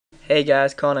Hey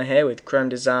guys, Connor here with Chrome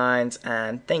Designs,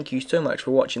 and thank you so much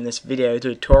for watching this video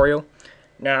tutorial.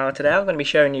 Now today I'm going to be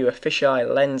showing you a fisheye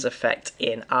lens effect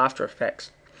in After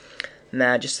Effects.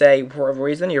 Now just say for whatever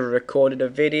reason you've recorded a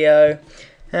video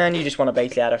and you just want to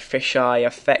basically add a fisheye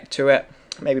effect to it.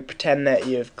 Maybe pretend that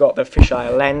you've got the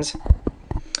fisheye lens.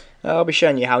 I'll be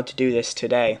showing you how to do this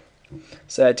today.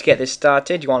 So to get this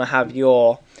started, you want to have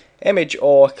your image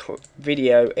or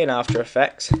video in After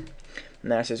Effects.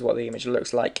 Now this is what the image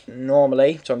looks like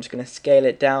normally, so I'm just going to scale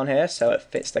it down here so it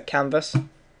fits the canvas.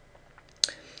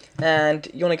 And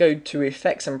you want to go to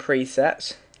Effects and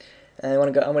Presets, and you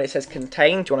want to go, and when it says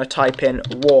Contained, you want to type in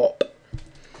Warp.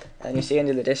 And you see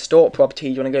under the Distort property,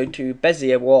 you want to go to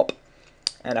Bezier Warp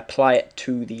and apply it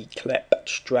to the clip.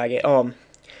 Just drag it on.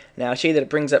 Now see that it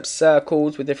brings up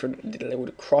circles with different little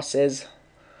crosses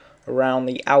around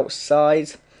the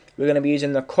outside. We're going to be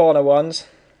using the corner ones.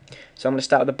 So I'm going to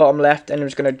start at the bottom left and I'm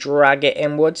just going to drag it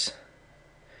inwards.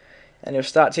 And you'll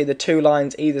start to see the two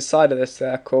lines either side of the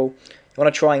circle. You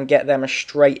want to try and get them as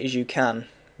straight as you can.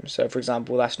 So for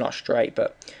example, that's not straight,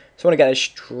 but so I want to get it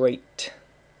straight.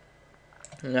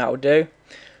 And that'll do.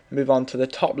 Move on to the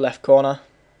top left corner.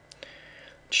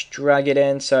 Just drag it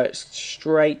in so it's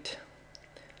straight.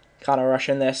 Kind of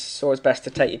rushing this. It's always best to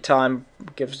take your time.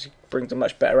 Brings a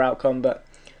much better outcome, but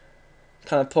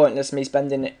kind of pointless me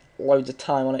spending loads of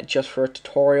time on it just for a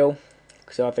tutorial,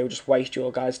 so I think it'll just waste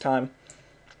your guys' time.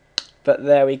 But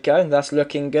there we go, that's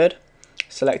looking good.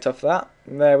 Select off that,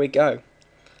 there we go.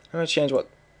 I'm going to change what...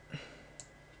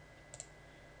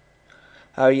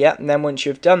 Oh yeah, and then once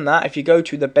you've done that, if you go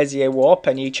to the Bezier Warp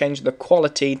and you change the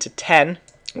quality to 10,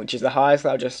 which is the highest,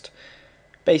 that'll just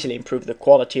basically improve the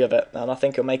quality of it, and I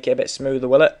think it'll make it a bit smoother,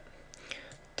 will it?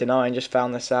 Denying, just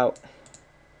found this out.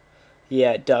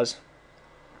 Yeah, it does.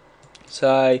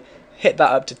 So hit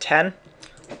that up to 10,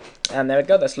 and there we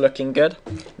go, that's looking good.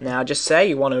 Now just say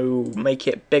you want to make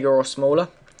it bigger or smaller.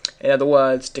 In other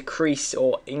words, decrease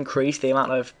or increase the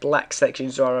amount of black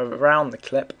sections are around the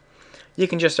clip. You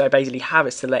can just basically have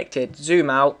it selected, zoom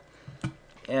out,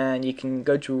 and you can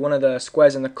go to one of the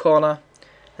squares in the corner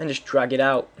and just drag it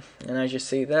out. And as you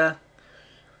see there,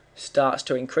 starts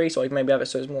to increase, or you can maybe have it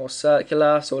so it's more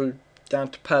circular, sort of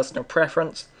down to personal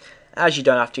preference. As you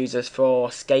don't have to use this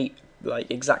for skate,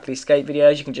 like exactly skate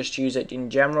videos, you can just use it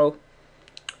in general.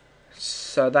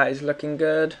 So that is looking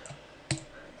good.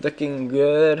 Looking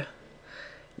good.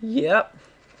 Yep.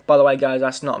 By the way guys,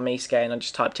 that's not me skating, I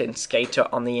just typed in skater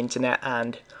on the internet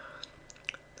and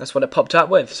that's what it popped up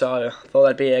with, so I thought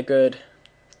that'd be a good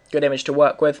image to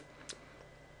work with.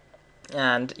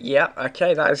 And yeah,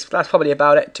 okay, that's probably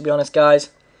about it, to be honest guys.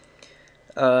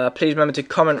 Please remember to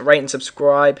comment, rate and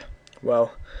subscribe.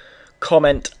 Well,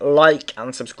 comment, like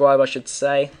and subscribe I should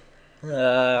say.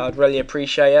 I'd really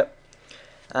appreciate it.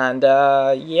 And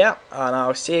yeah, and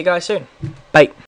I'll see you guys soon. Bye.